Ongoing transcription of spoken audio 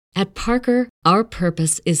At Parker, our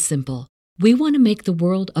purpose is simple. We want to make the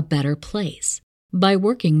world a better place by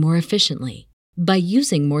working more efficiently, by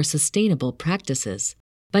using more sustainable practices,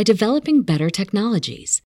 by developing better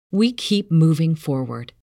technologies. We keep moving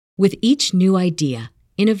forward. With each new idea,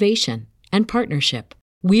 innovation, and partnership,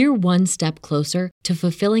 we're one step closer to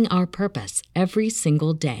fulfilling our purpose every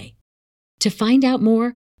single day. To find out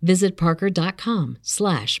more, visit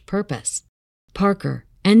parker.com/purpose. Parker,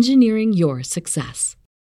 engineering your success.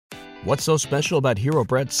 What's so special about Hero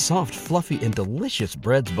Bread's soft, fluffy, and delicious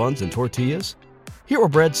breads, buns, and tortillas? Hero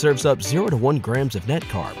Bread serves up 0 to 1 grams of net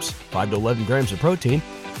carbs, 5 to 11 grams of protein,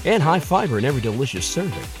 and high fiber in every delicious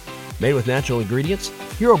serving. Made with natural ingredients,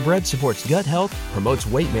 Hero Bread supports gut health, promotes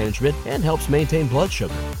weight management, and helps maintain blood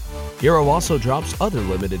sugar. Hero also drops other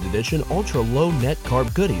limited edition ultra-low net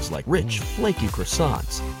carb goodies like rich, flaky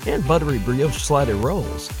croissants and buttery brioche slider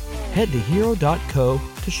rolls. Head to hero.co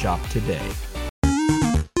to shop today.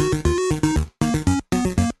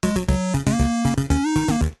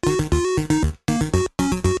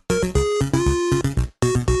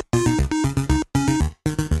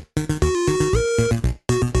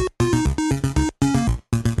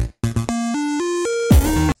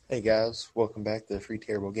 Hey guys, welcome back to Free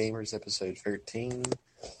Terrible Gamers, episode 13.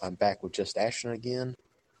 I'm back with just Ashton again.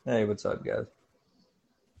 Hey, what's up, guys?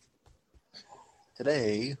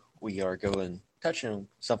 Today, we are touching on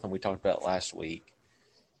something we talked about last week,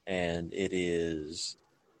 and it is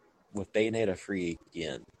with Bayonetta free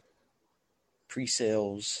again.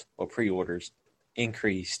 Pre-sales, or pre-orders,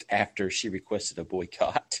 increased after she requested a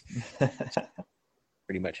boycott.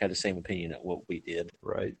 Pretty much had the same opinion at what we did.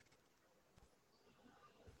 Right.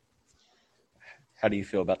 How do you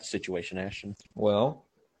feel about the situation, Ashton? Well,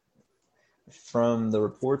 from the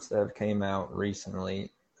reports that have came out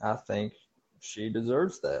recently, I think she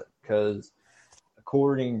deserves that because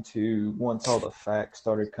according to once all the facts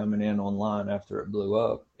started coming in online after it blew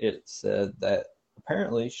up, it said that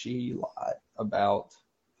apparently she lied about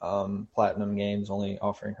Platinum Games only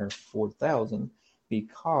offering her $4,000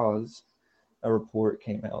 because a report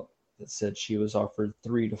came out that said she was offered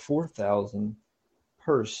 $3,000 to $4,000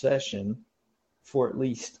 per session for at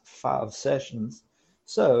least 5 sessions.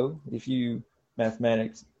 So if you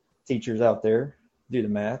mathematics teachers out there do the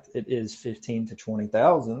math, it is 15 to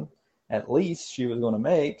 20,000 at least she was going to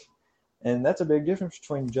make, and that's a big difference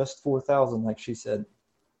between just 4,000 like she said.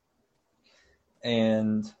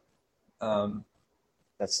 And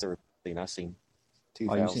that's the thing. I seen 2,000. 2,000.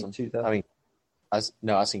 Oh, you seen 2,000? I mean,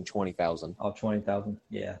 I seen 20,000. Oh, 20,000.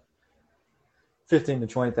 Yeah, 15 to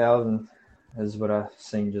 20,000 is what I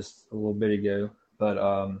seen just a little bit ago. But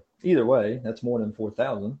either way, that's more than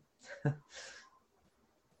 4,000.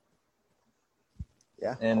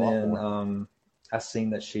 Yeah. And then I seen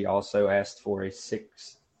that she also asked for a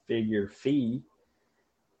 6-figure fee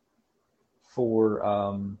for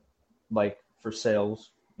for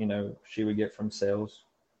sales. You know, she would get from sales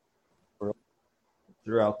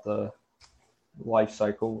throughout the life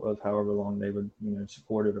cycle of however long they would,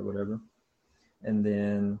 support it or whatever. And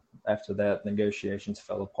then after that, negotiations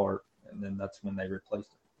fell apart, and then that's when they replaced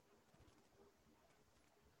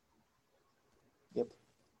it. Yep.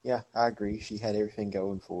 Yeah, I agree. She had everything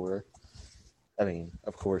going for her. I mean,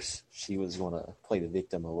 of course, she was going to play the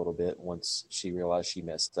victim a little bit once she realized she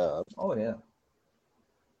messed up. Oh, yeah.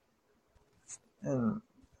 And,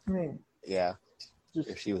 I mean... Yeah.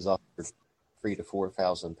 If she was offered $3,000 to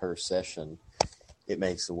 $4,000 per session, it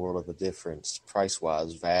makes a world of a difference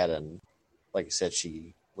price-wise, VAT, and like I said,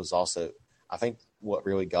 she was also, I think what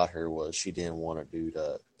really got her was they didn't want to do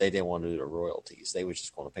the royalties. They were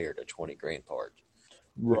just going to pay her the $20,000 part.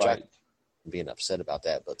 Which right. I'm being upset about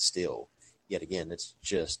that, but still, yet again, it's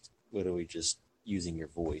just literally just using your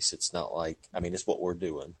voice. It's not like, I mean, it's what we're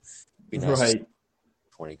doing. It'd be nice right.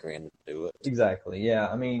 $20,000 to do it. Exactly. Yeah.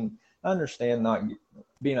 I mean, I understand not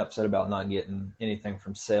being upset about not getting anything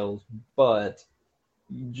from sales, but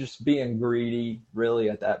just being greedy really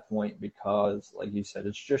at that point because, like you said,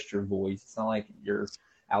 it's just your voice. It's not like you're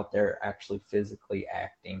out there actually physically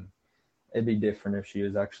acting. It'd be different if she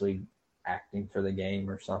was actually acting for the game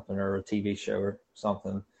or something, or a TV show or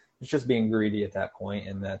something. It's just being greedy at that point,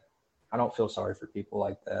 and that I don't feel sorry for people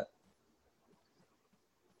like that.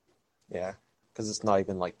 Yeah, because it's not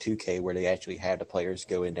even like 2K where they actually have the players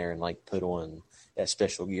go in there and like put on that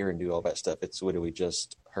special gear and do all that stuff. It's literally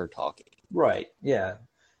just her talking. Right, yeah.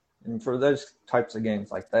 And for those types of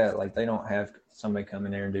games like that, like they don't have somebody come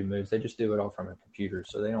in there and do moves. They just do it all from a computer,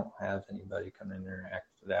 so they don't have anybody come in there and act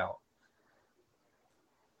it out.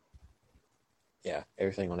 Yeah,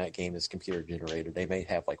 everything on that game is computer generated. They may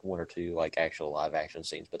have like 1 or 2 like actual live action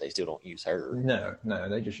scenes, but they still don't use her. No,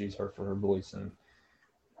 they just use her for her voice and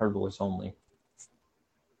her voice only.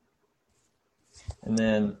 And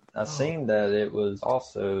then I seen that it was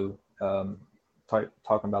also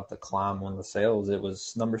talking about the climb on the sales. It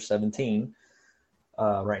was number 17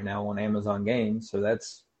 right now on Amazon Games, so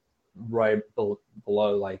that's right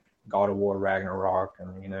below like God of War Ragnarok,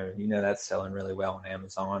 and you know that's selling really well on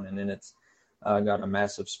Amazon. And then it's got a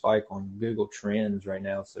massive spike on Google Trends right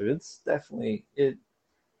now, so it's definitely it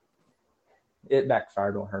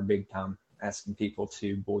backfired on her big time, asking people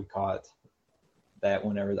to boycott that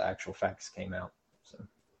whenever the actual facts came out. So.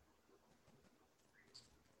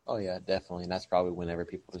 Oh yeah, definitely, and that's probably whenever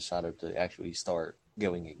people decided to actually start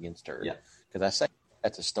going against her. Yeah, because I say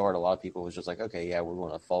at the start, a lot of people was just like, okay, yeah, we're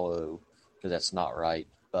going to follow because that's not right.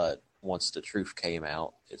 But once the truth came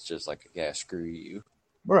out, it's just like, yeah, screw you.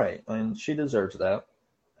 Right, and she deserves that,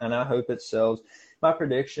 and I hope it sells. My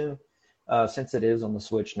prediction, since it is on the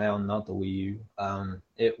Switch now, not the Wii U,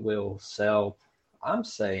 it will sell. I'm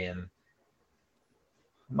saying,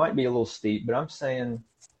 might be a little steep, but I'm saying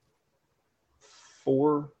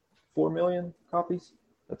 4 million copies.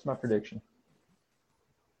 That's my prediction.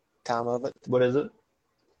 Time of it? What is it?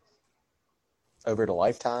 Over the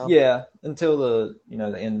lifetime? Yeah, until the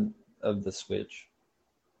end of the Switch.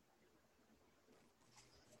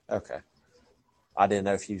 Okay. I didn't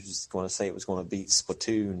know if you was going to say it was going to beat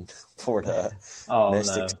Splatoon for the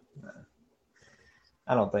Mystics. No.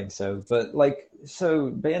 I don't think so. But so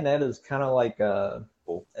Bayonetta is kind of like a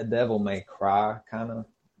Devil May Cry kind of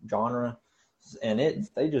genre. And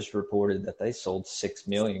they just reported that they sold 6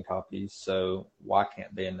 million copies. So why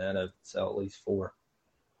can't Bayonetta sell at least 4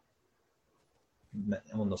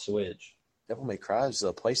 on the Switch? Devil May Cry is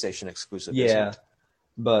a PlayStation exclusive. Yeah,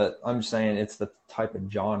 but I'm saying it's the type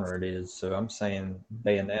of genre it is. So I'm saying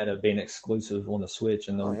Bayonetta being exclusive on the Switch,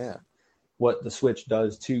 and what the Switch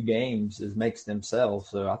does to games is makes them sell.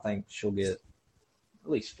 So I think she'll get at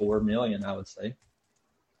least 4 million, I would say.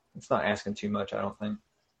 It's not asking too much, I don't think.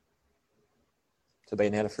 So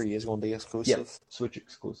Bayonetta 3 is going to be exclusive? Yeah, Switch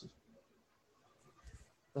exclusive.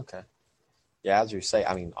 Okay. Yeah, as you say,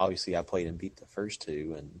 I mean, obviously I played and beat the first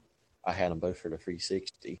two, and I had them both for the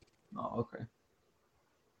 360. Oh, okay.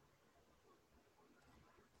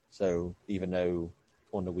 So even though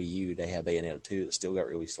on the Wii U they have Bayonetta 2, it still got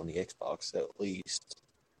released on the Xbox at least.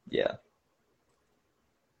 Yeah.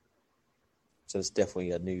 So it's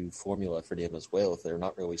definitely a new formula for them as well if they're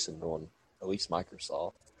not releasing it on at least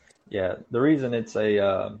Microsoft. Yeah, the reason it's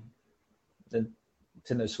a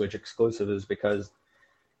Nintendo Switch exclusive is because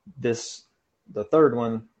the third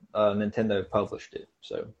one, Nintendo published it.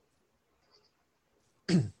 So,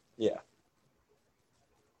 yeah.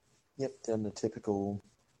 Yep, done the typical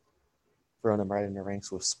run them right in the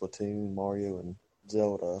ranks with Splatoon, Mario, and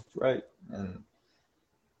Zelda. Right, and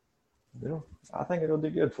I think it'll do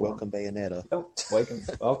good for Welcome them. Bayonetta. Oh,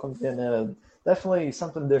 welcome Bayonetta. Definitely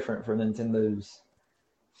something different for Nintendo's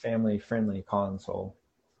family-friendly console.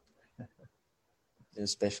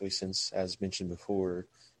 Especially since, as mentioned before,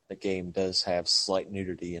 the game does have slight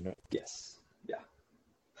nudity in it. Yes. Yeah.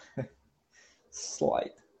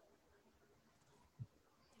 Slight.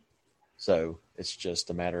 So it's just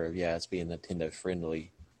a matter of, it's being Nintendo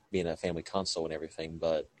friendly, being a family console and everything.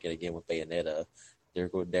 But yet again, with Bayonetta, they're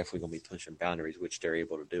definitely going to be pushing boundaries, which they're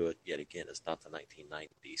able to do it. Yet again, it's not the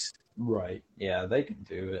 1990s. Right. Yeah, they can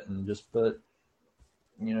do it and just put,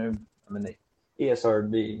 the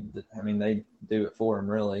ESRB, they do it for them,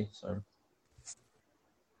 really. So.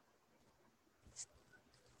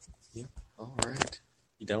 Yep. All right.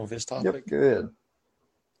 You done with this topic? Yep, good.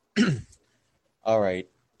 All right.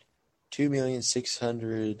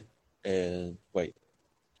 2,600,000 and wait,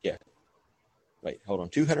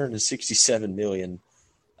 267 million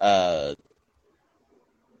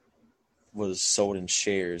was sold in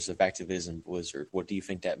shares of Activision Blizzard. What do you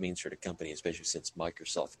think that means for the company, especially since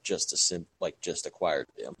Microsoft just acquired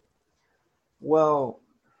them? Well,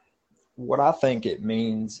 what I think it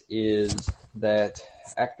means is that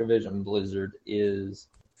Activision Blizzard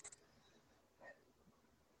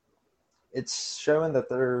it's showing that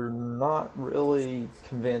they're not really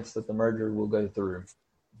convinced that the merger will go through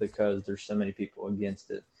because there's so many people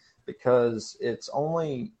against it. Because it's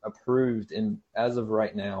only approved as of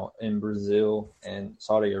right now in Brazil and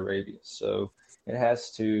Saudi Arabia. So it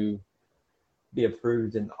has to be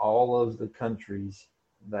approved in all of the countries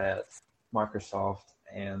that Microsoft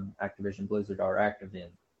and Activision Blizzard are active in.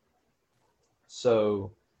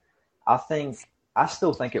 So I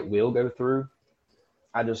still think it will go through.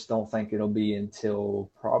 I just don't think it'll be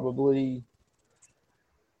until probably,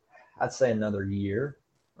 I'd say, another year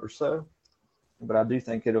or so. but I do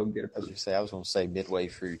think it'll get As approved. you say, I was going to say midway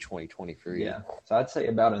through 2023. Yeah, so I'd say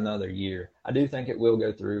about another year. I do think it will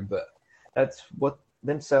go through, but that's what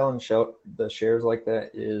them selling the shares like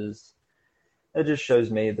that is. It just shows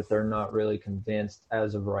me that they're not really convinced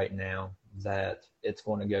as of right now that it's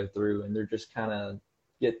going to go through, and they're just kind of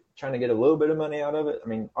trying to get a little bit of money out of it. I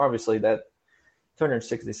mean, obviously that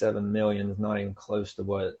 267 million is not even close to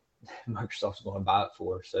what Microsoft's going to buy it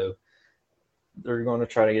for, so they're going to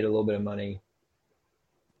try to get a little bit of money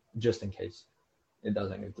just in case it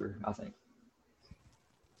doesn't go through, I think.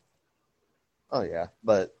 Oh, yeah.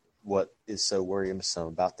 But what is so worrisome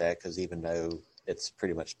about that, because even though it's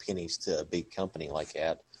pretty much pennies to a big company like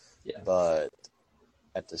that, but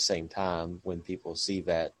at the same time, when people see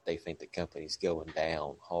that, they think the company's going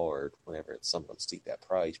down hard whenever it's somewhat steep that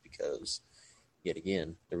price, because, yet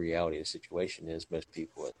again, the reality of the situation is most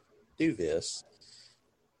people that do this,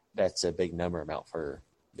 that's a big number amount for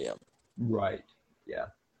them. Right. Yeah.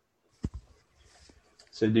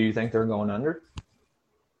 So do you think they're going under?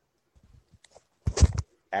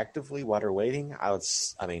 Actively, while they're waiting, I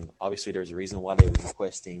mean, obviously there's a reason why they were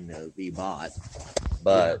requesting the be bought,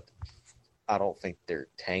 but I don't think they're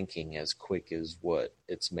tanking as quick as what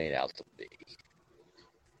it's made out to be.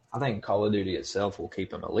 I think Call of Duty itself will keep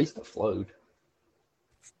them at least afloat.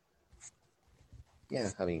 Yeah,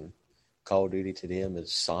 I mean, Call of Duty to them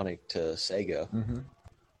is Sonic to Sega. Mm-hmm.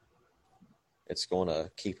 It's going to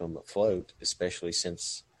keep them afloat, especially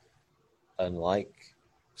since, unlike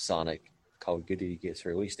Sonic, Call of Duty gets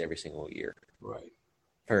released every single year. Right.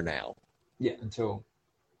 For now. Yeah, until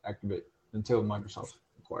Microsoft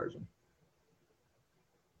acquires them.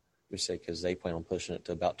 We say because they plan on pushing it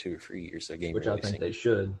to about 2 or 3 years a game Which releasing. I think they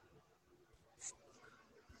should.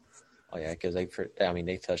 Oh yeah, because they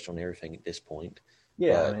touched on everything at this point.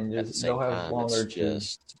 Yeah, but I mean, at the same they'll have time, longer it's to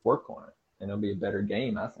just work on it, and it'll be a better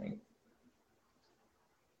game, I think.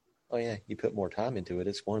 Oh yeah, you put more time into it,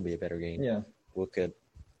 it's going to be a better game. Yeah. Look at,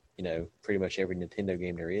 pretty much every Nintendo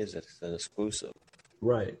game there is that's an exclusive.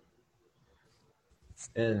 Right.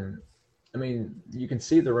 And I mean, you can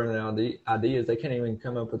see they're running out of the ideas. They can't even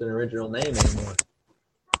come up with an original name anymore.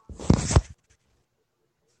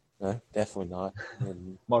 No, definitely not.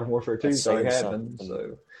 And Modern Warfare 2 that's already saying happened, something.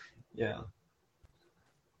 so yeah.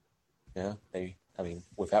 Yeah,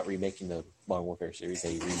 without remaking the Modern Warfare series,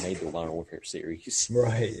 they remade the Modern Warfare series.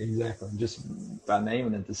 Right, exactly. Just by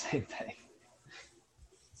naming it the same thing.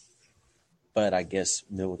 But I guess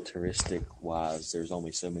militaristic-wise, there's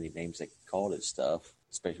only so many names they can call this stuff,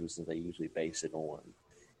 especially since they usually base it on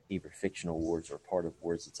either fictional wars or part of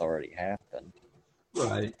wars that's already happened.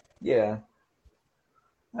 Right. Yeah.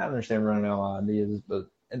 I understand running out of ideas, but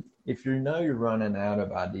if you know you're running out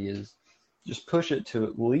of ideas, just push it to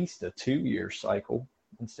at least a 2-year cycle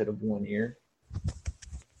instead of 1 year.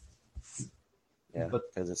 Yeah,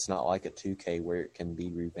 because it's not like a 2K where it can be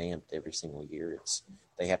revamped every single year.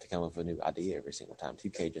 They have to come up with a new idea every single time.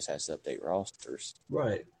 2K just has to update rosters.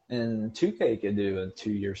 Right. And 2K could do a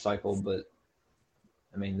 2-year cycle, but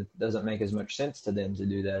I mean, it doesn't make as much sense to them to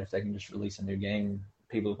do that if they can just release a new game.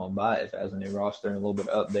 People are going to buy it if it has a new roster and a little bit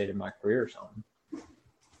of update in my career or something.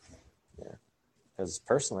 Yeah. Because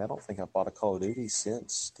personally, I don't think I've bought a Call of Duty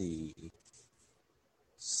since the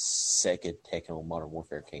second Tekken Modern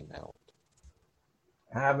Warfare came out.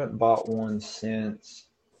 I haven't bought one since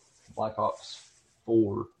Black Ops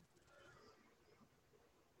 4.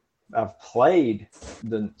 I've played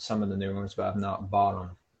some of the new ones, but I've not bought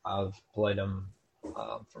them. I've played them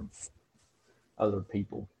from other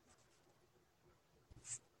people.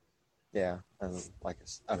 Yeah, and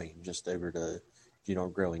just over the,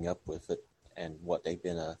 growing up with it and what they've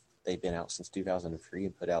been out since 2003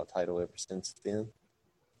 and put out a title ever since then.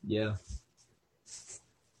 Yeah.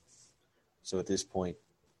 So at this point,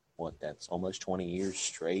 that's almost 20 years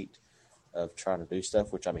straight of trying to do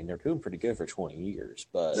stuff, which, they're doing pretty good for 20 years,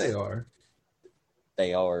 but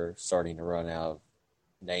they are starting to run out of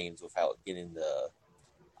names without getting the,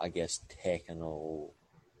 I guess, technical,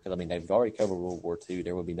 because, they've already covered World War II.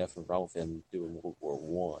 There would be nothing wrong with them doing World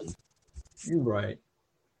War I. You're right.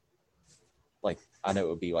 I know it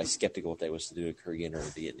would be, skeptical if they was to do a Korean or a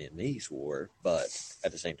Vietnamese war, but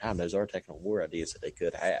at the same time, those are technical war ideas that they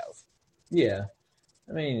could have. Yeah.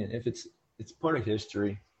 If it's part of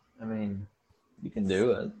history, you can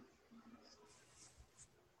do it.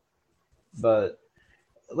 But,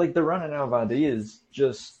 they're running out of ideas.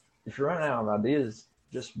 If you're running out of ideas,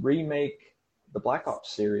 just remake the Black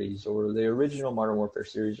Ops series or the original Modern Warfare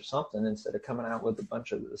series or something instead of coming out with a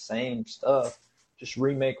bunch of the same stuff. Just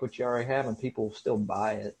remake what you already have and people will still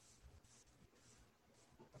buy it.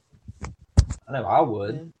 I know I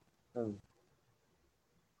would. Yeah.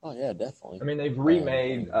 Oh yeah, definitely. I mean, they've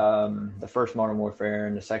remade the first Modern Warfare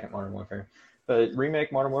and the second Modern Warfare, but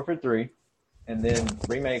remake Modern Warfare 3, and then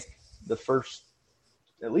remake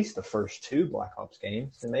at least the first two Black Ops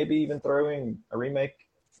games, and maybe even throw in a remake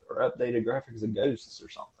or updated graphics of Ghosts or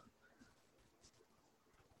something.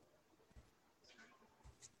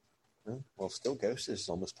 Well, still Ghost is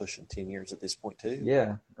almost pushing 10 years at this point too.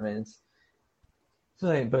 Yeah, I mean,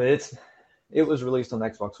 it was released on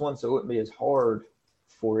Xbox One, so it wouldn't be as hard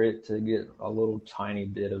for it to get a little tiny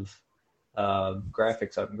bit of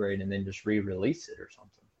graphics upgrade and then just re-release it or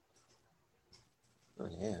something. Oh,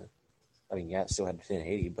 yeah. I mean, yeah, it still had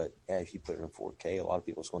 1080, but yeah, if you put it in 4K, a lot of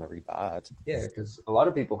people's going to rebuy it. Yeah, because a lot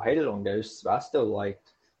of people hated on Ghosts, but I still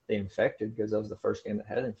liked the Infected because that was the first game that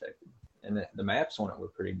had Infected. And the maps on it were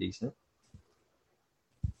pretty decent.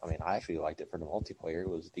 I mean, I actually liked it for the multiplayer. It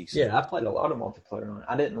was decent. Yeah, I played a lot of multiplayer on it.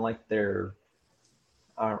 I didn't like their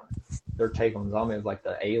take on zombies, like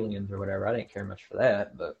the aliens or whatever. I didn't care much for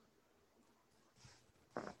that, but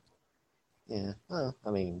yeah. Well,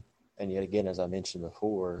 I mean, and yet again, as I mentioned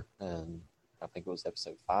before, and I think it was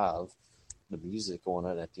episode 5, the music on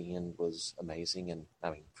it at the end was amazing, and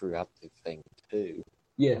I mean throughout the thing too.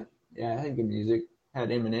 Yeah, I had good music. Had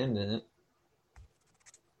Eminem in it.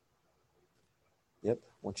 Yep.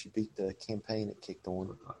 Once you beat the campaign, it kicked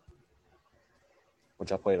on.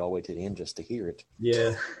 Which I played all the way to the end just to hear it.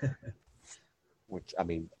 Yeah. Which, I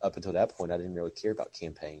mean, up until that point, I didn't really care about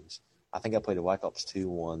campaigns. I think I played a Black Ops 2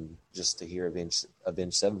 one just to hear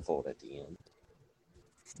Avenged Sevenfold at the end.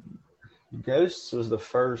 Ghosts was the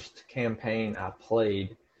first campaign I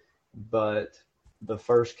played, but the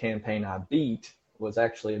first campaign I beat was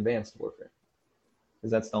actually Advanced Warfare.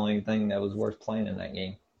 Because that's the only thing that was worth playing in that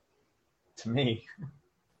game. To me.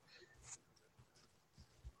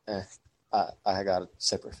 I got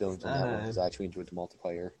separate feelings on that one because I actually enjoyed the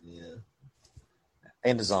multiplayer. Yeah.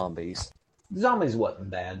 And the zombies. The zombies wasn't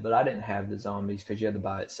bad, but I didn't have the zombies because you had to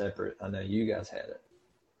buy it separate. I know you guys had it.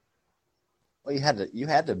 Well, you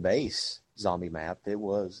had the base zombie map. There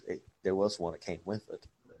was one that came with it.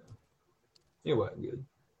 It wasn't good.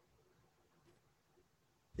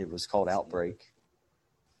 It was called Outbreak.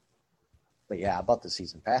 But yeah, I bought the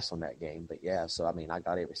season pass on that game. But yeah, so I mean, I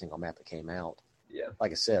got every single map that came out. Yeah.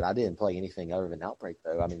 Like I said, I didn't play anything other than Outbreak,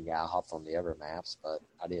 though. I mean, yeah, I hopped on the other maps, but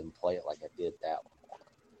I didn't play it like I did that one.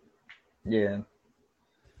 Yeah.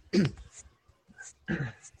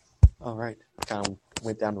 All right. Kind of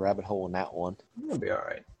went down the rabbit hole on that one. It'll be all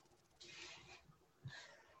right.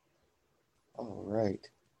 All right.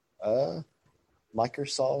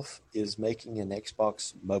 Microsoft is making an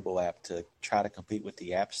Xbox mobile app to try to compete with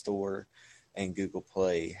the App Store and Google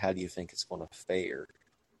Play. How do you think it's going to fare?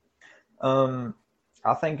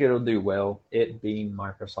 I think it'll do well, it being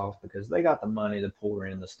Microsoft, because they got the money to pour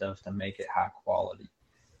in the stuff to make it high quality.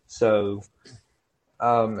 So,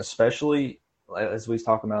 especially as we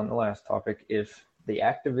talked about in the last topic, if the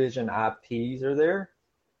Activision IPs are there,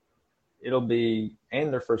 it'll be,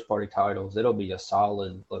 and their first party titles, it'll be a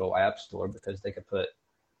solid little app store because they could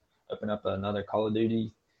open up another Call of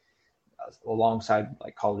Duty alongside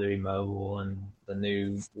like Call of Duty Mobile and the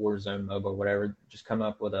new Warzone Mobile, whatever. Just come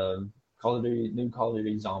up with a new Call of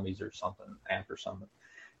Duty Zombies or something app or something,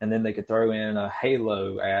 and then they could throw in a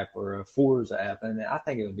Halo app or a Forza app, and I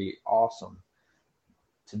think it would be awesome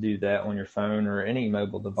to do that on your phone or any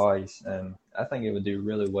mobile device, and I think it would do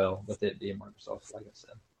really well with it being Microsoft, like I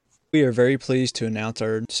said. We are very pleased to announce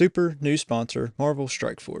our super new sponsor, Marvel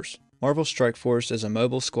Strike Force. Marvel Strike Force is a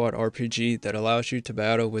mobile squad RPG that allows you to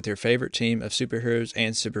battle with your favorite team of superheroes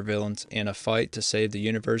and supervillains in a fight to save the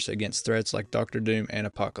universe against threats like Doctor Doom and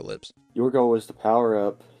Apocalypse. Your goal is to power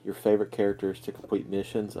up your favorite characters to complete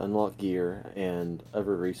missions, unlock gear and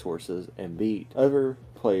other resources, and beat other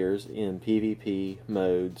players in PvP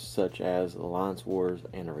modes such as Alliance Wars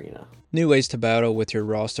and Arena. New ways to battle with your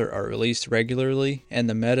roster are released regularly, and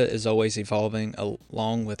the meta is always evolving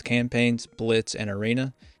along with campaigns, Blitz, and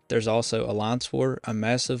Arena. There's also Alliance War, a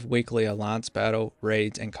massive weekly Alliance battle,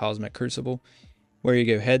 raids, and Cosmic Crucible, where you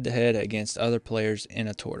go head-to-head against other players in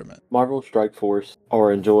a tournament. Marvel Strike Force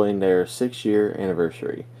are enjoying their 6-year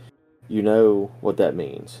anniversary. You know what that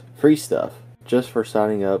means. Free stuff, just for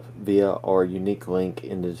signing up via our unique link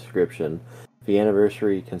in the description. The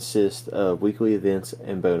anniversary consists of weekly events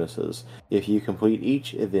and bonuses. If you complete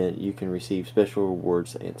each event, you can receive special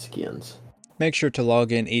rewards and skins. Make sure to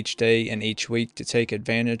log in each day and each week to take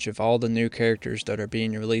advantage of all the new characters that are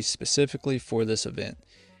being released specifically for this event.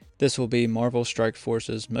 This will be Marvel Strike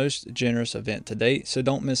Force's most generous event to date, so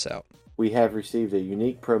don't miss out. we have received a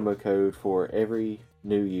unique promo code for every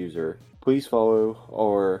new user. Please follow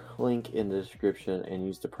our link in the description and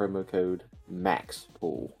use the promo code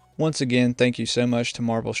MAXPOOL. Once again, thank you so much to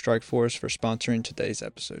Marvel Strike Force for sponsoring today's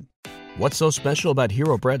episode. What's so special about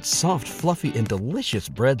Hero Bread's soft, fluffy, and delicious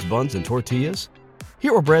breads, buns, and tortillas?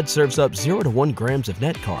 Hero Bread serves up 0 to 1 grams of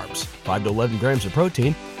net carbs, 5 to 11 grams of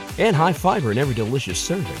protein, and high fiber in every delicious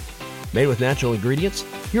serving. Made with natural ingredients,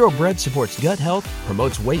 Hero Bread supports gut health,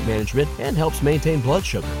 promotes weight management, and helps maintain blood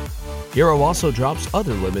sugar. Hero also drops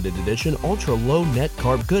other limited edition ultra-low net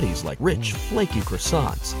carb goodies like rich, flaky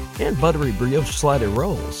croissants and buttery brioche slider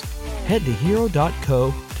rolls. Head to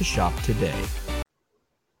hero.co to shop today.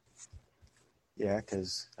 Yeah,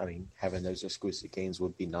 because, having those exquisite games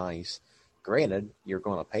would be nice. Granted, you're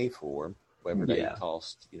going to pay for them, whatever they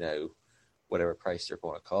cost, whatever price they're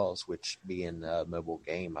going to cost, which being a mobile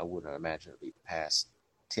game, I wouldn't imagine it'd be past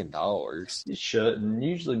 $10. It shouldn't.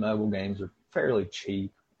 Usually mobile games are fairly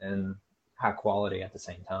cheap and high quality at the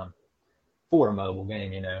same time for a mobile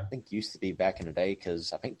game, I think it used to be back in the day,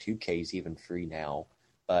 because I think 2K is even free now,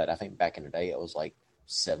 but I think back in the day it was like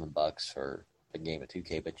 $7 for a game of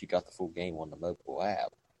 2K, but you got the full game on the mobile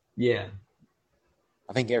app. Yeah.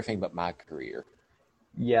 I think everything but My Career.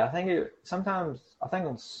 Yeah, I think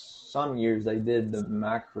on some years they did the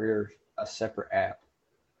My Career a separate app.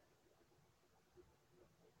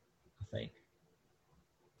 I think.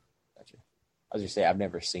 Gotcha. I was just say I've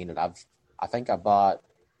never seen it. I think I bought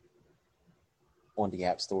on the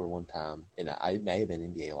App Store one time, and it may have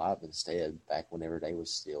been NBA Live instead, back whenever they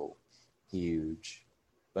was still huge.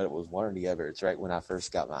 But it was one or the other. It's right when I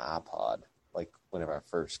first got my iPod, like whenever I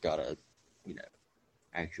first got a,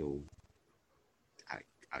 actual,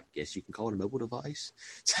 I guess you can call it a mobile device.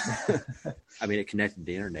 It connected to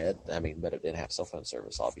the internet. But it didn't have cell phone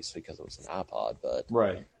service, obviously, because it was an iPod. But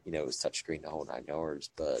right, it was touchscreen the whole 9 yards.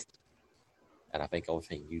 And I think the only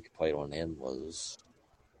thing you could play it on then was,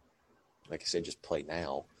 like I said, just Play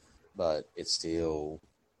Now. But it still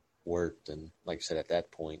worked. And like I said, at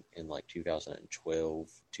that point in like 2012,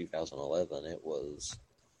 2011, it was,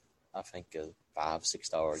 I think, a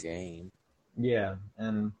 $5-6 game. Yeah,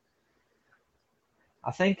 and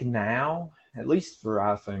I think now, at least for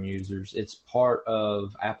iPhone users, it's part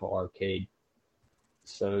of Apple Arcade.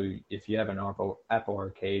 So if you have an Apple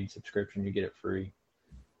Arcade subscription, you get it free.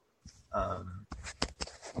 I'm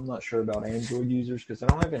not sure about Android users because I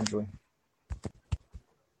don't have Android.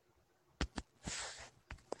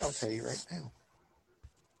 I'll tell you right now.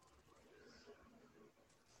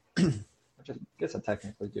 I guess I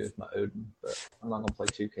technically do with my Odin, but I'm not going to play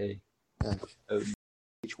 2K. Odin.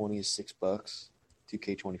 20 is $6.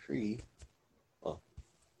 2K23. Well,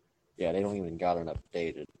 yeah, they don't even got an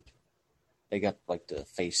updated. They got like the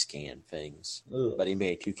face scan things. Ugh. But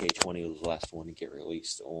NBA 2K20 was the last one to get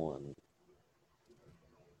released on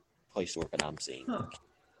Play Store that I'm seeing. Huh.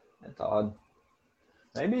 That's odd.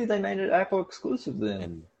 Maybe they made it Apple exclusive then.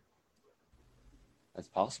 And that's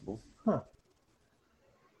possible. Huh.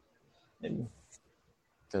 Maybe.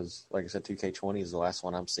 Because, like I said, 2K20 is the last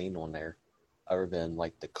one I'm seeing on there, other than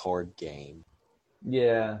like the card game.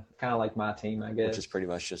 Yeah, kind of like My Team, I guess. Which is pretty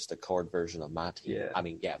much just a card version of My Team.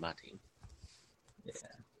 Yeah. My Team. Yeah.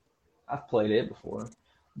 I've played it before,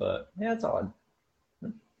 but yeah, it's odd.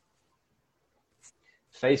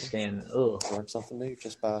 Face scan, ugh. Learn something new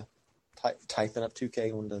just by typing up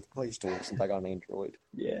 2K on the Play Store since I got an Android.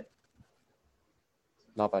 Yeah.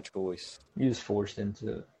 Not by choice. You was forced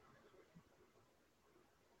into it.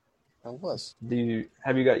 I was.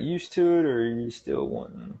 Have you got used to it, or are you still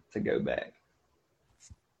wanting to go back?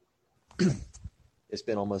 It's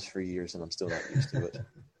been almost 3 years and I'm still not used to it.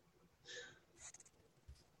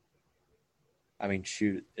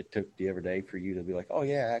 Shoot, it took the other day for you to be like, oh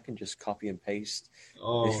yeah, I can just copy and paste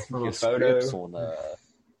from a photo photo on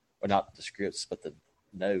or not the scripts, but the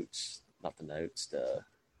notes, the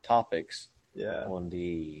topics on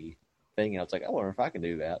the thing. I was like, I wonder if I can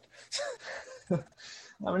do that.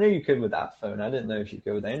 I knew you could with iPhone. I didn't know if you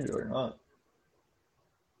could with Android or not.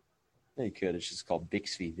 Yeah, you could. It's just called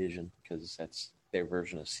Bixby Vision because that's their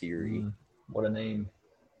version of Siri. What a name.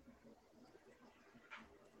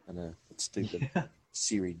 I know. It's stupid. Yeah.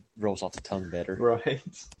 Siri rolls off the tongue better. Right.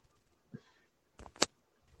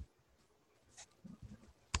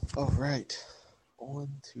 All right. On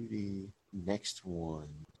to the next one.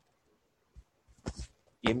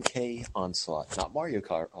 MK Onslaught. Not Mario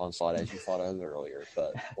Kart Onslaught as you thought of earlier,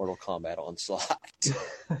 but Mortal Kombat Onslaught.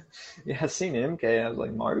 Yeah, I've seen MK. I was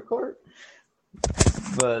like, Mario Kart?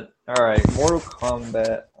 But, alright, Mortal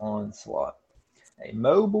Kombat Onslaught. A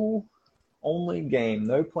mobile-only game.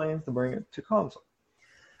 No plans to bring it to console.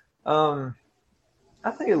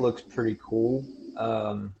 I think it looks pretty cool.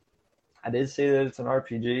 I did see that it's an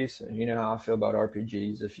RPG, so you know how I feel about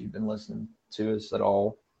RPGs if you've been listening to us at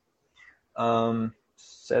all.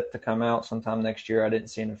 Set to come out sometime next year. I didn't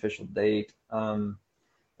see an official date.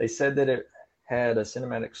 They said that it had a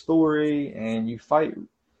cinematic story and you fight,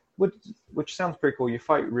 which sounds pretty cool. You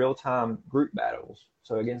fight real-time group battles,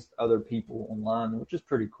 so against other people online, which is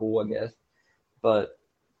pretty cool, I guess. But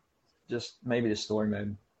just maybe the story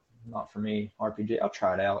mode, not for me. RPG, I'll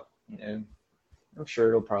try it out. You know, I'm sure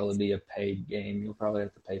it'll probably be a paid game. You'll probably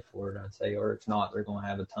have to pay for it, I'd say, or if not, they're going to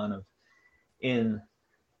have a ton of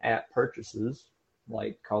in-app purchases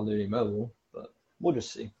like Call of Duty Mobile. But we'll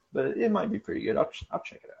just see. But it might be pretty good. I'll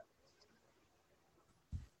check it out.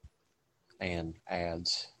 And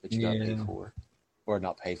ads that you gotta pay for, or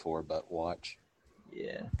not pay for, but watch.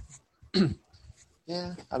 Yeah.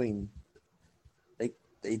 Yeah, I mean,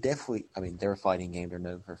 they definitely. I mean, they're a fighting game. They're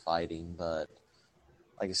known for fighting, but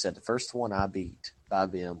like I said, the first one I beat by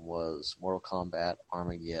them was Mortal Kombat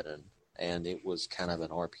Armageddon, and it was kind of an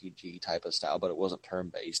RPG type of style, but it wasn't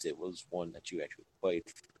turn-based. It was one that you actually played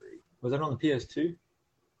through. Was that on the PS2?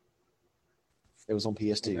 It was on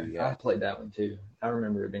PS2, Okay. yeah. I played that one too. I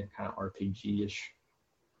remember it being kind of RPG-ish.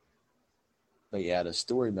 But yeah, the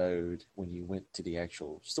story mode, when you went to the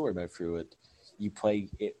actual story mode through it, it played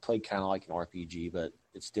kind of like an RPG, but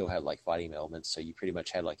it still had like fighting elements, so you pretty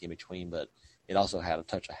much had like in between, but it also had a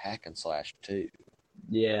touch of hack and slash too.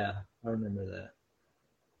 Yeah, I remember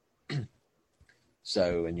that.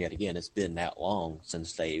 So, and yet again, it's been that long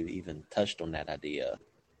since they've even touched on that idea.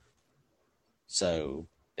 So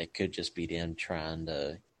it could just be them trying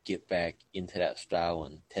to get back into that style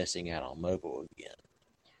and testing out on mobile again.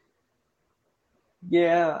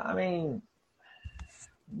 Yeah, I mean,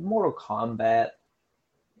 Mortal Kombat,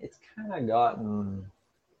 it's kind of gotten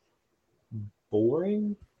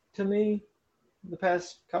boring to me the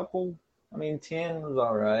past couple. I mean, 10 was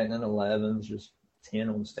all right, and then 11's just 10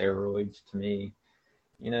 on steroids to me.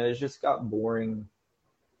 You know, it's just got boring,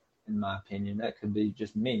 in my opinion. That could be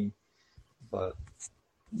just me, but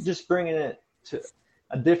just bringing it to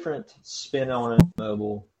a different spin on it,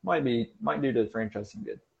 mobile, might do the franchise some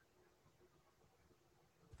good.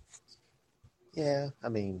 Yeah, I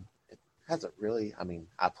mean, it hasn't really. I mean,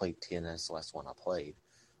 I played 10 as the last one I played,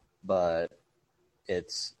 but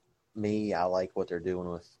it's me. I like what they're doing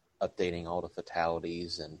with updating all the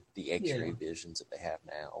fatalities and the X-ray visions that they have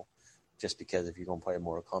now. Just because if you're going to play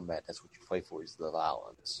Mortal Kombat, that's what you play for is the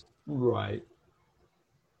violence. Right.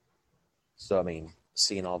 So, I mean,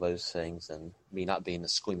 seeing all those things and me not being the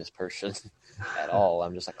squeamish person at all,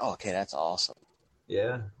 I'm just like, oh, okay, that's awesome.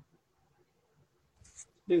 Yeah. I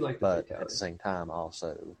do like the But fatality. at the same time, I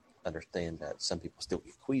also understand that some people still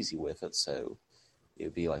get queasy with it, so it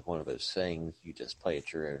would be like one of those things you just play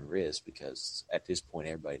at your own risk because at this point,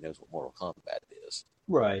 everybody knows what Mortal Kombat is.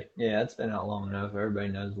 Right. Yeah, it's been out long enough. Everybody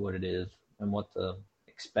knows what it is and what to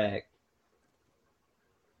expect.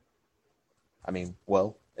 I mean,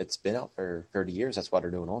 well, it's been out for 30 years. That's why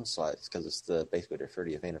they're doing on-site. It's because it's basically their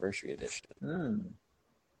 30th anniversary edition.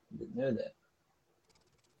 Didn't know that.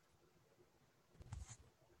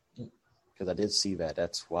 Because I did see that.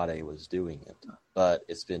 That's why they was doing it. But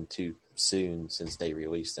it's been too soon since they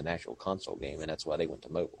released an actual console game, and that's why they went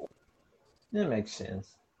to mobile. It makes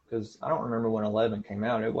sense. Because I don't remember when 11 came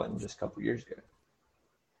out. It wasn't just a couple years ago.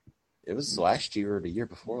 It was last year or the year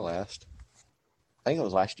before last. I think it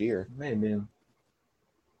was last year. May have been.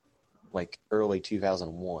 Like early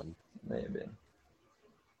 2001. May have been.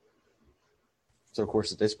 So, of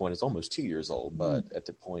course, at this point, it's almost 2 years old, but at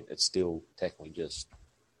the point, it's still technically just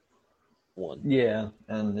one. Yeah,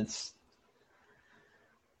 and it's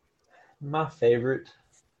my favorite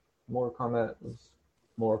Mortal Kombat was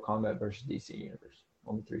Mortal Kombat versus DC Universe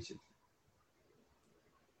on the 360.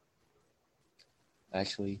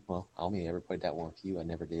 Actually, well, I only ever played that one with you. I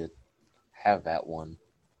never did have that one.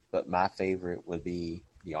 But my favorite would be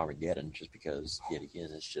the Armageddon, just because, yet again,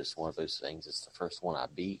 it's just one of those things. It's the first one I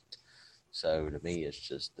beat. So, to me, it's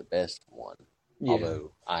just the best one. Yeah.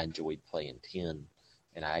 Although, I enjoyed playing 10,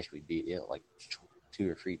 and I actually beat it like 2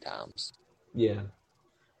 or 3 times. Yeah.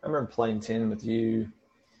 I remember playing 10 with you.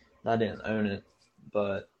 I didn't own it,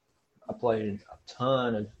 but I played a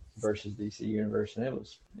ton of versus DC Universe, and it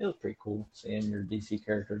was pretty cool seeing your DC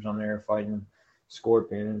characters on there fighting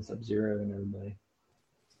Scorpion and Sub-Zero and everybody.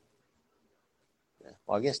 Yeah.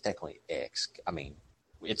 Well, I guess technically X. I mean,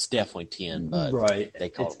 it's definitely 10, but they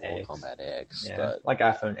call it Mortal Kombat X. Yeah, but like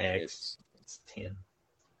iPhone X, it's 10.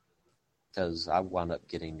 Because I wound up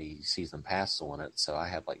getting the season pass on it, so I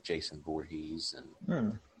had like Jason Voorhees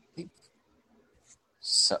and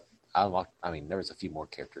I mean, there was a few more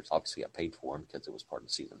characters. Obviously, I paid for them because it was part of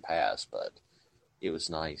the season pass, but it was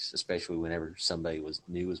nice, especially whenever somebody was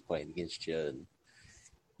playing against you, and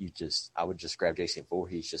I would just grab Jason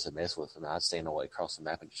Voorhees just to mess with him. I'd stand all the way across the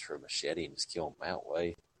map and just throw a machete and just kill him out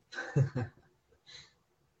way. Kind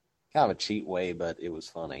of a cheat way, but it was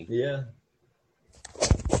funny. Yeah.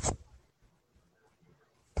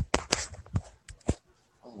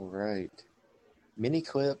 All right.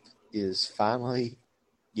 Miniclip is finally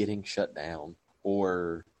getting shut down,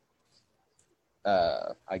 or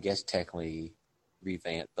I guess technically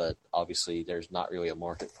revamped, but obviously there's not really a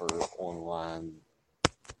market for online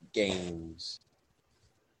games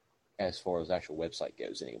as far as the actual website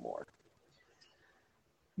goes anymore.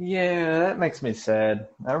 Yeah, that makes me sad.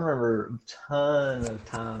 I remember a ton of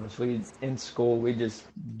times in school we'd just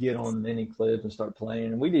get on Miniclip and start playing,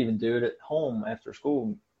 and we'd even do it at home after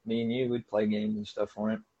school. Me and you, we'd play games and stuff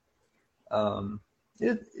for it.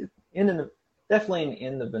 Definitely an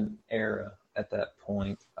end of an era at that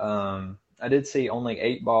point. I did see only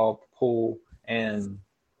 8-Ball Pool and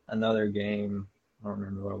another game, I don't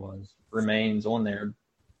remember what it was, remains on there.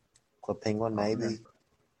 Club Penguin, maybe?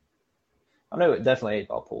 I know it definitely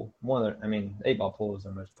 8-Ball Pool. 8-Ball Pool is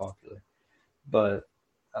their most popular. But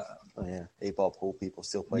oh yeah, 8-Ball Pool people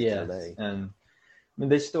still play today. And I mean,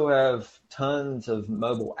 they still have tons of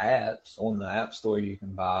mobile apps on the App Store you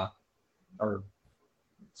can buy, or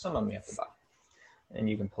some of them you have to buy, and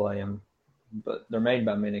you can play them. But they're made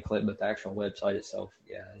by Miniclip, but the actual website itself,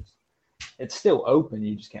 it's still open.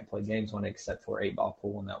 You just can't play games on it except for 8-Ball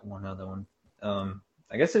Pool and that one other one.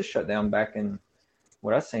 I guess it's shut down back in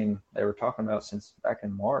what I've seen. They were talking about since back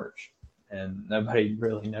in March, and nobody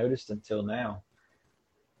really noticed until now.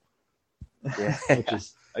 Yeah, which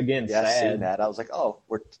is again sad. I seen that. I was like,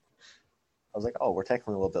 we're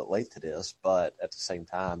technically a little bit late to this, but at the same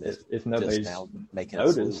time, if nobody's just now making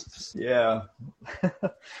noticed, yeah.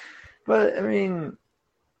 But I mean,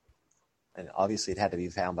 and obviously it had to be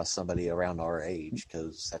found by somebody around our age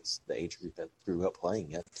because that's the age group that grew up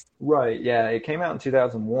playing it. Right? Yeah, it came out in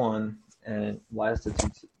 2001 and it lasted to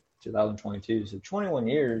 2022, so 21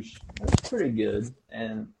 years. That's pretty good,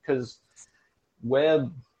 and because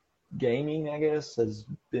web gaming, I guess, has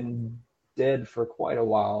been dead for quite a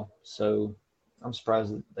while, so I'm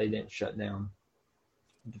surprised that they didn't shut down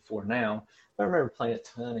before now. I remember playing a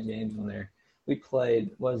ton of games on there. We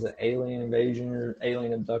played, Alien Invasion or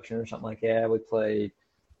Alien Abduction or something like that. We played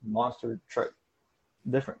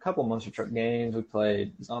couple Monster Truck games. We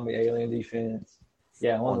played Zombie Alien Defense.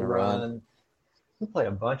 Yeah, On the Run. We played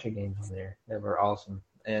a bunch of games on there that were awesome.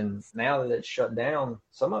 And now that it's shut down,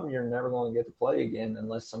 some of them you're never going to get to play again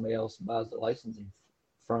unless somebody else buys the licensing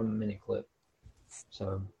from Miniclip.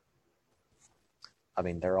 So, I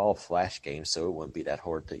mean, they're all Flash games, so it wouldn't be that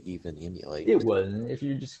hard to even emulate. It wouldn't if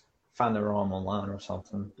you just find the ROM online or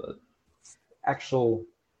something. But actual,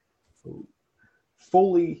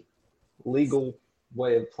 fully legal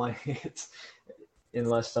way of playing it,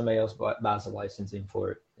 unless somebody else buys the licensing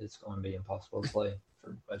for it, it's going to be impossible to play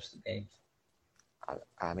for most of the games.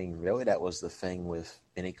 I mean, really, that was the thing with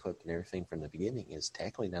Miniclip and everything from the beginning, is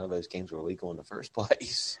technically none of those games were legal in the first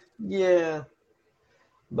place. Yeah,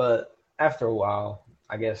 but after a while,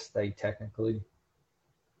 I guess they technically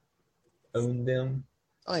owned them.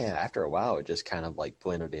 Oh, yeah, after a while, it just kind of like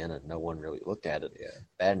blended in and no one really looked at it. Yeah.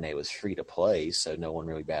 Bayonetta was free to play, so no one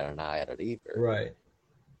really batted an eye at it either. Right.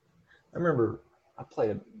 I remember I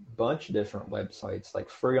played a bunch of different websites, like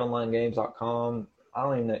freeonlinegames.com. I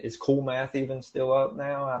don't even know. Is Cool Math even still up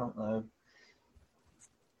now? I don't know.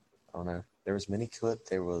 I don't know. There was Miniclip.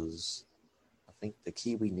 There was, I think, the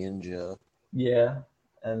Kiwi Ninja. Yeah.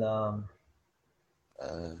 And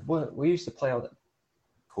we used to play all that.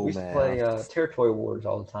 Cool we used Math. to play Territory Wars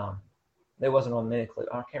all the time. It wasn't on Miniclip.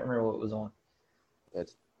 I can't remember what it was on.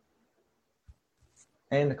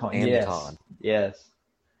 Andacon. Yes. Andacon. Yes.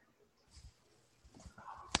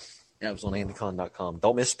 Yeah, it was on Andacon.com.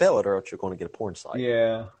 Don't misspell it or else you're going to get a porn site.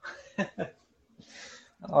 Yeah.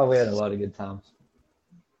 Oh, we had a lot of good times.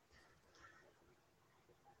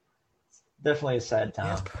 Definitely a sad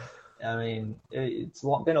time. Yep. I mean, it's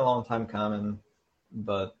been a long time coming,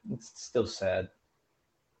 but it's still sad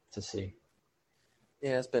to see.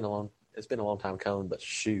 Yeah, it's been a long time coming, but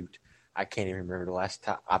shoot, I can't even remember the last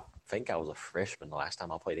time. I think I was a freshman the last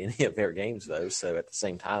time I played any of their games, though. So at the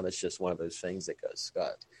same time, it's just one of those things that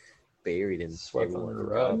got buried and swept under the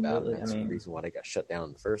rug. About it. That's the reason why they got shut down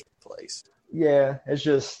in the first place. Yeah, it's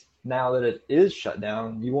just now that it is shut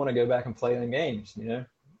down, you want to go back and play the games, you know,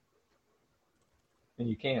 and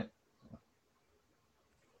you can't.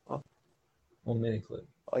 On Miniclip.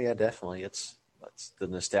 Oh yeah, definitely. the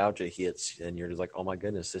nostalgia hits, and you're just like, oh my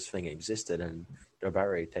goodness, this thing existed, and they're about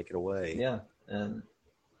ready to take it away. Yeah, and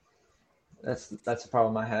that's the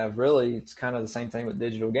problem I have. Really, it's kind of the same thing with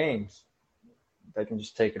digital games. They can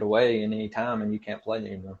just take it away at any time, and you can't play it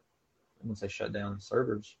anymore once they shut down the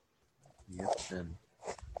servers. Yep, and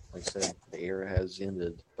like I said, the era has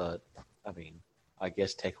ended, but I mean, I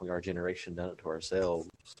guess technically our generation done it to ourselves.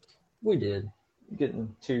 We did.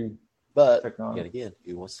 Getting too But technology. yet again,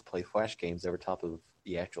 who wants to play Flash games over top of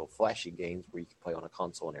the actual flashy games where you can play on a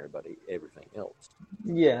console and everything else?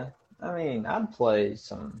 Yeah, I mean, I'd play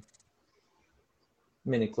some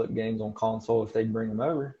Miniclip games on console if they'd bring them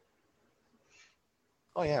over.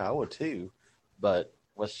 Oh yeah, I would too. But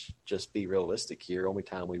let's just be realistic here. Only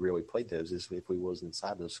time we really played those is if we was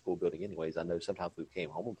inside the school building anyways. I know sometimes we came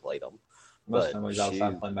home and played them. Most of the time we was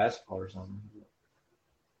outside playing basketball or something.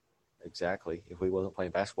 Exactly. If we wasn't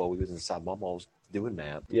playing basketball, we was inside Mama's doing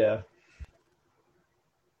that. Yeah.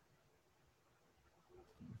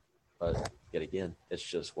 But yet again, it's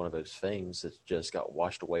just one of those things that just got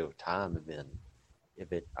washed away with time. And then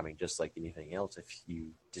just like anything else, if you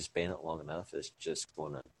disband it long enough, it's just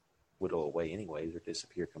going to whittle away anyways or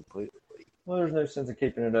disappear completely. Well, there's no sense of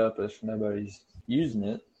keeping it up if nobody's using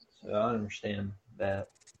it. So I understand that.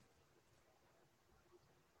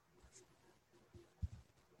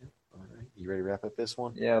 All right. You ready to wrap up this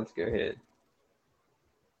one? Yeah, let's go ahead.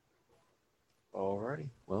 Alrighty.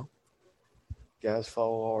 Well, guys,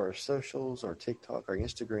 follow our socials, our TikTok, our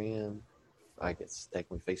Instagram. I guess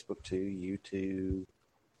technically Facebook too, YouTube,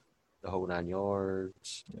 the whole 9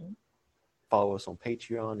 yards. Yeah. Follow us on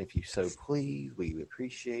Patreon if you so please. We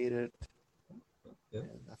appreciate it. Yep.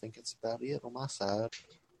 And I think it's about it on my side.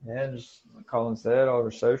 Yeah, just like Colin said, all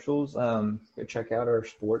our socials. Go check out our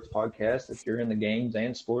sports podcast if you're in the games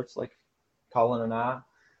and sports like Colin and I.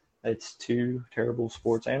 It's two terrible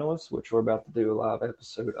sports analysts, which we're about to do a live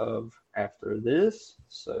episode of after this.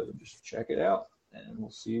 So just check it out, and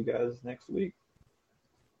we'll see you guys next week.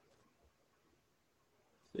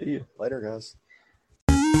 See you. Later, guys.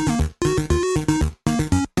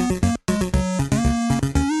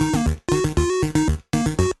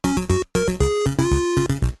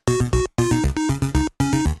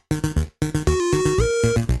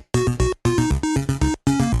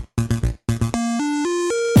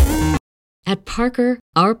 At Parker,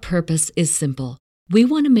 our purpose is simple. We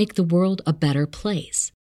want to make the world a better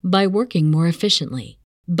place by working more efficiently,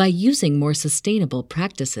 by using more sustainable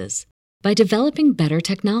practices, by developing better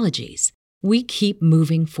technologies. We keep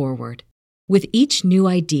moving forward. With each new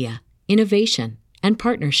idea, innovation, and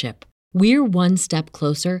partnership, we're one step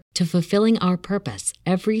closer to fulfilling our purpose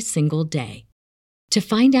every single day. To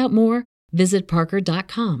find out more, visit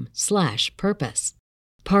parker.com/purpose.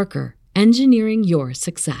 Parker, engineering your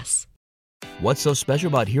success. What's so special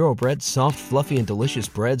about Hero Bread's soft, fluffy, and delicious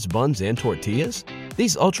breads, buns, and tortillas?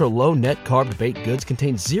 These ultra-low net-carb baked goods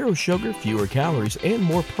contain zero sugar, fewer calories, and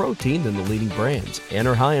more protein than the leading brands, and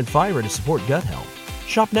are high in fiber to support gut health.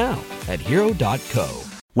 Shop now at hero.co.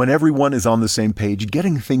 When everyone is on the same page,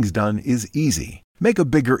 getting things done is easy. Make a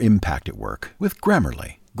bigger impact at work with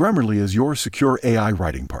Grammarly. Grammarly is your secure AI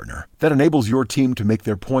writing partner that enables your team to make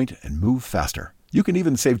their point and move faster. You can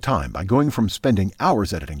even save time by going from spending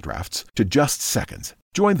hours editing drafts to just seconds.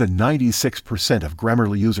 Join the 96% of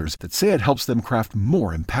Grammarly users that say it helps them craft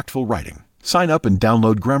more impactful writing. Sign up and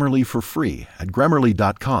download Grammarly for free at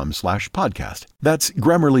Grammarly.com/podcast. That's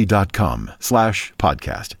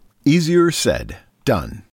Grammarly.com/podcast. Easier said, done.